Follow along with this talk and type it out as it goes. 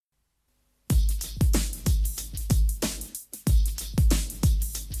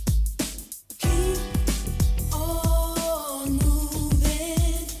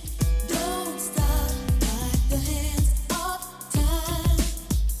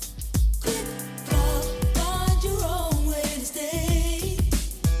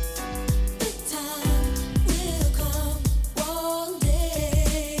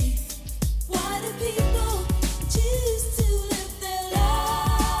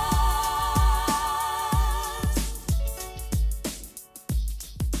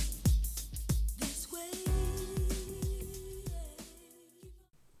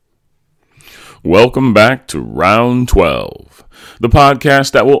Welcome back to Round 12, the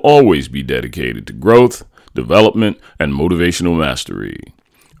podcast that will always be dedicated to growth, development, and motivational mastery.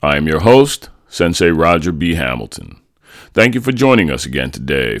 I am your host, Sensei Roger B. Hamilton. Thank you for joining us again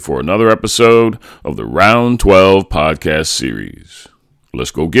today for another episode of the Round 12 podcast series.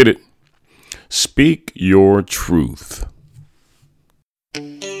 Let's go get it. Speak your truth.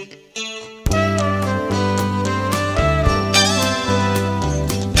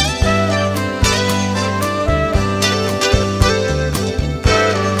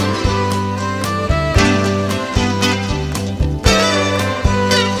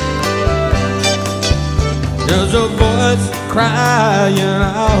 There's a voice crying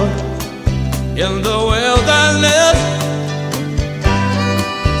out in the wilderness.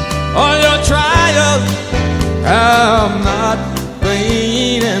 All your trials have not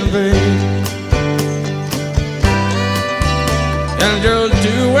been in vain, and you're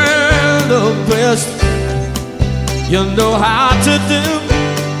doing the best you know how to do,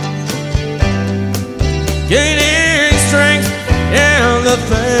 gaining strength in the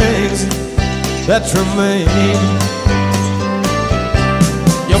things that remain.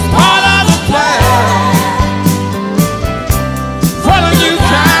 You're part of the plan for the new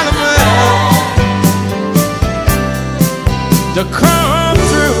kind of man to come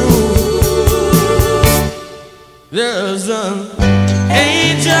through. There's an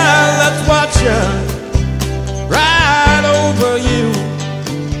angel that's watching right over you.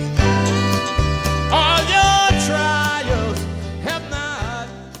 All your trials have not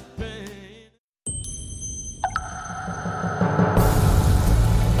been.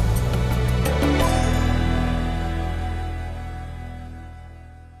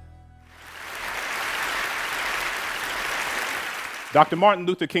 Dr. Martin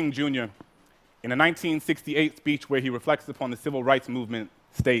Luther King Jr., in a 1968 speech where he reflects upon the civil rights movement,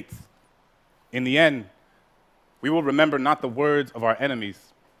 states, "In the end, we will remember not the words of our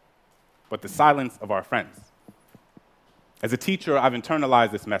enemies, but the silence of our friends." As a teacher, I've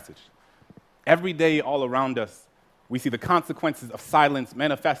internalized this message. Every day, all around us, we see the consequences of silence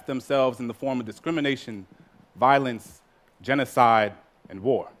manifest themselves in the form of discrimination, violence, genocide, and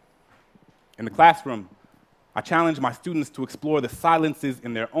war. In the classroom, I challenge my students to explore the silences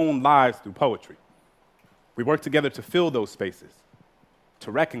in their own lives through poetry. We work together to fill those spaces, to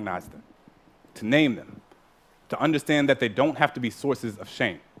recognize them, to name them, to understand that they don't have to be sources of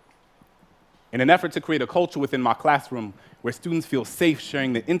shame. In an effort to create a culture within my classroom where students feel safe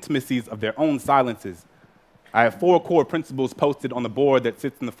sharing the intimacies of their own silences, I have 4 core principles posted on the board that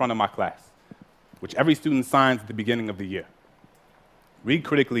sits in the front of my class, which every student signs at the beginning of the year. Read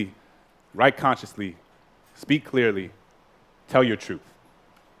critically, write consciously, speak clearly, tell your truth.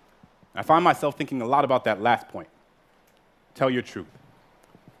 I find myself thinking a lot about that last point, tell your truth.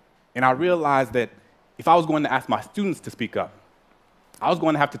 And I realized that if I was going to ask my students to speak up, I was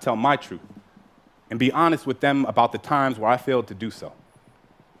going to have to tell my truth and be honest with them about the times where I failed to do so.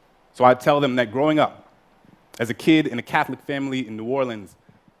 So I'd tell them that growing up, as a kid in a Catholic family in New Orleans,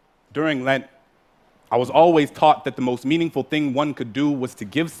 during Lent, I was always taught that the most meaningful thing one could do was to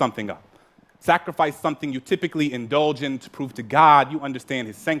give something up. Sacrifice something you typically indulge in to prove to God you understand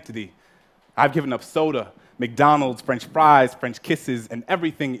His sanctity. I've given up soda, McDonald's, French fries, French kisses, and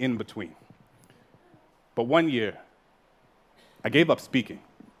everything in between. But one year, I gave up speaking.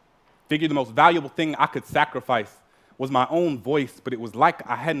 Figured the most valuable thing I could sacrifice was my own voice, but it was like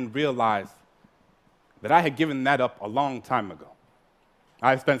I hadn't realized that I had given that up a long time ago. I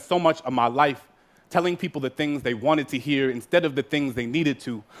had spent so much of my life telling people the things they wanted to hear instead of the things they needed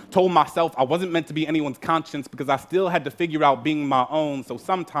to. Told myself I wasn't meant to be anyone's conscience because I still had to figure out being my own, so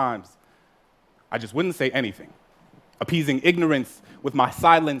sometimes I just wouldn't say anything, appeasing ignorance with my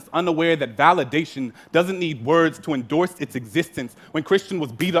silence, unaware that validation doesn't need words to endorse its existence. When Christian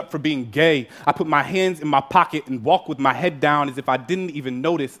was beat up for being gay, I put my hands in my pocket and walked with my head down as if I didn't even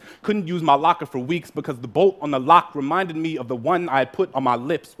notice. Couldn't use my locker for weeks because the bolt on the lock reminded me of the one I had put on my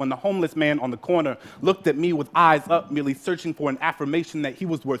lips when the homeless man on the corner looked at me with eyes up, merely searching for an affirmation that he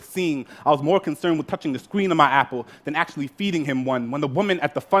was worth seeing. I was more concerned with touching the screen of my Apple than actually feeding him one. When the woman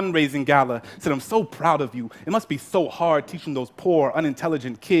at the fundraising gala said, "I'm so proud of you. It must be so hard teaching those poor,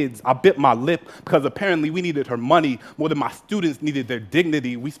 unintelligent kids," I bit my lip because apparently we needed her money more than my students needed their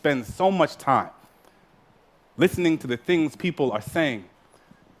dignity. We spend so much time listening to the things people are saying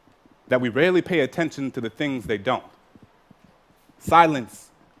that we rarely pay attention to the things they don't. Silence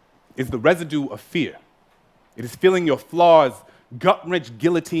is the residue of fear. It is feeling your flaws Gut-wrench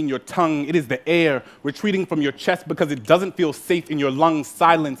guillotine your tongue. It is the air retreating from your chest because it doesn't feel safe in your lungs.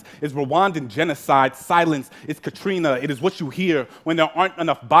 Silence is Rwandan genocide. Silence is Katrina. It is what you hear when there aren't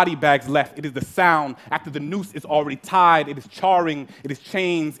enough body bags left. It is the sound after the noose is already tied. It is charring. It is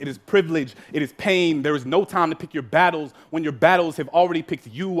chains. It is privilege. It is pain. There is no time to pick your battles when your battles have already picked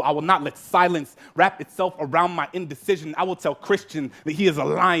you. I will not let silence wrap itself around my indecision. I will tell Christian that he is a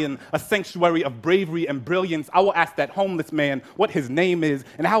lion, a sanctuary of bravery and brilliance. I will ask that homeless man what his name is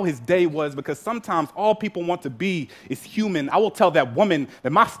and how his day was, because sometimes all people want to be is human. I will tell that woman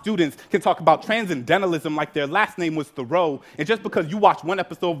that my students can talk about transcendentalism like their last name was Thoreau, and just because you watch one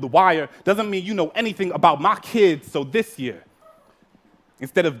episode of The Wire doesn't mean you know anything about my kids. So this year,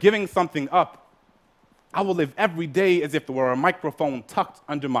 instead of giving something up, I will live every day as if there were a microphone tucked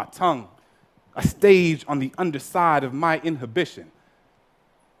under my tongue, a stage on the underside of my inhibition.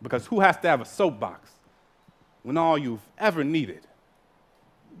 Because who has to have a soapbox when all you've ever needed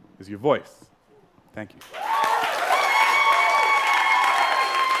is your voice? Thank you.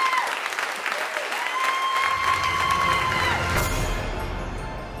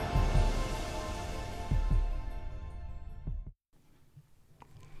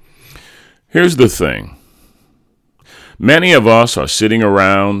 Here's the thing. Many of us are sitting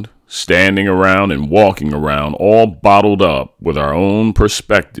around, standing around, and walking around all bottled up with our own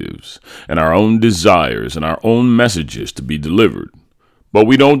perspectives and our own desires and our own messages to be delivered. But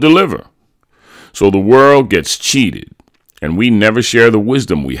we don't deliver. So the world gets cheated, and we never share the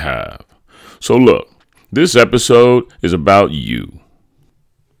wisdom we have. So look, this episode is about you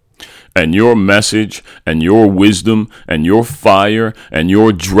and your message and your wisdom and your fire and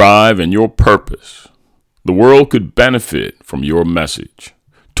your drive and your purpose. The world could benefit from your message.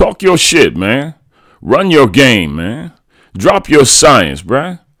 Talk your shit, man. Run your game, man. Drop your science,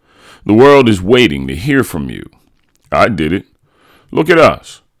 bruh. The world is waiting to hear from you. I did it. Look at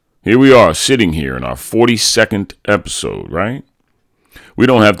us. Here we are sitting here in our 42nd episode, right? We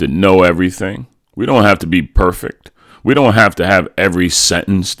don't have to know everything. We don't have to be perfect. We don't have to have every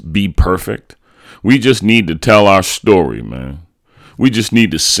sentence be perfect. We just need to tell our story, man. We just need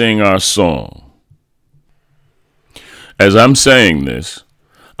to sing our song. As I'm saying this,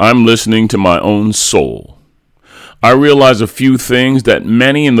 I'm listening to my own soul. I realize a few things that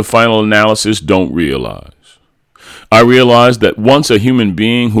many in the final analysis don't realize. I realize that once a human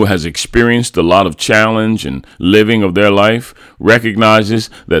being who has experienced a lot of challenge and living of their life recognizes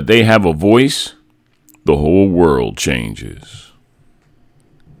that they have a voice, the whole world changes.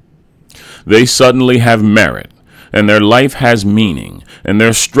 They suddenly have merit, and their life has meaning, and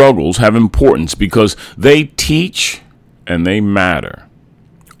their struggles have importance because they teach and they matter.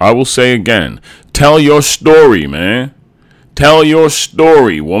 I will say again, tell your story, man. Tell your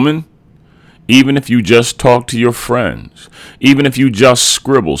story, woman. Even if you just talk to your friends, even if you just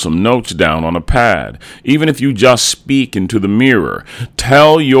scribble some notes down on a pad, even if you just speak into the mirror,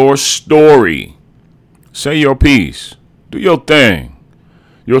 tell your story. Say your piece. Do your thing.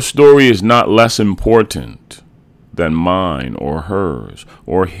 Your story is not less important than mine or hers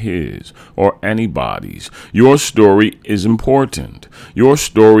or his or anybody's. Your story is important. Your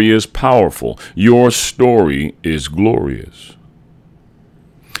story is powerful. Your story is glorious.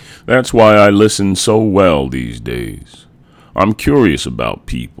 That's why I listen so well these days. I'm curious about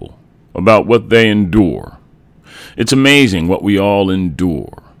people, about what they endure. It's amazing what we all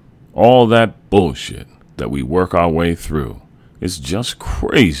endure. All that bullshit that we work our way through. It's just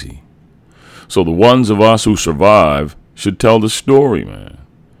crazy. So the ones of us who survive should tell the story, man.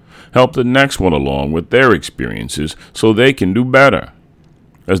 Help the next one along with their experiences so they can do better.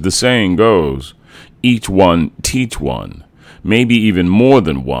 As the saying goes, each one teach one, maybe even more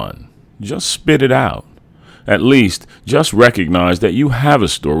than one. Just spit it out. At least just recognize that you have a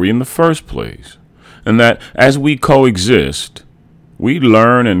story in the first place, and that as we coexist, we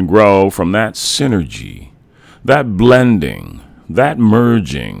learn and grow from that synergy, that blending, that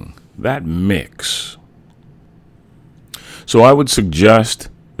merging, that mix. So I would suggest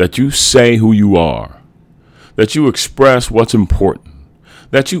that you say who you are, that you express what's important,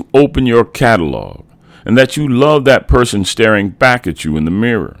 that you open your catalog, and that you love that person staring back at you in the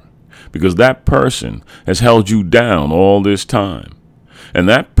mirror, because that person has held you down all this time, and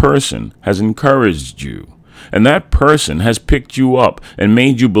that person has encouraged you, and that person has picked you up and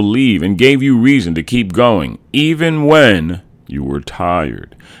made you believe and gave you reason to keep going, even when you were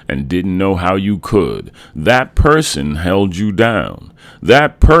tired and didn't know how you could. That person held you down.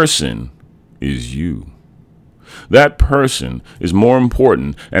 That person is you. That person is more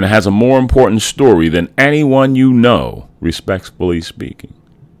important and has a more important story than anyone you know, respectfully speaking.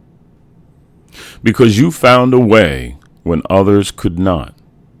 Because you found a way when others could not.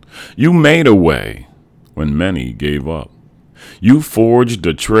 You made a way when many gave up. You forged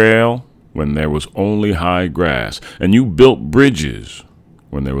a trail when there was only high grass, and you built bridges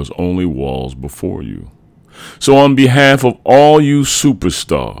when there was only walls before you. So on behalf of all you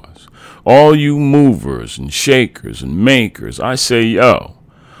superstars, all you movers and shakers and makers, I say, yo,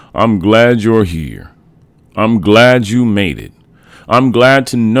 I'm glad you're here. I'm glad you made it. I'm glad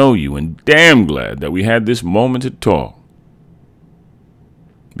to know you, and damn glad that we had this moment to talk.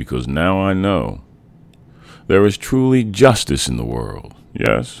 Because now I know there is truly justice in the world.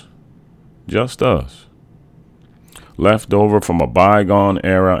 Yes, just us. Left over from a bygone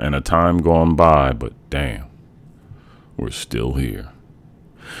era and a time gone by, but damn, we're still here.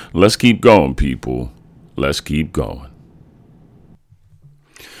 Let's keep going, people. Let's keep going.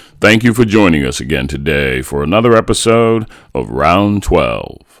 Thank you for joining us again today for another episode of Round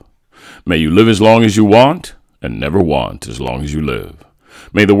 12. May you live as long as you want and never want as long as you live.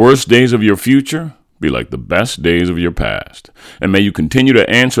 May the worst days of your future be like the best days of your past. And may you continue to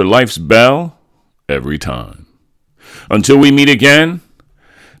answer life's bell every time. Until we meet again,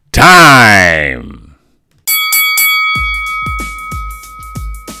 time!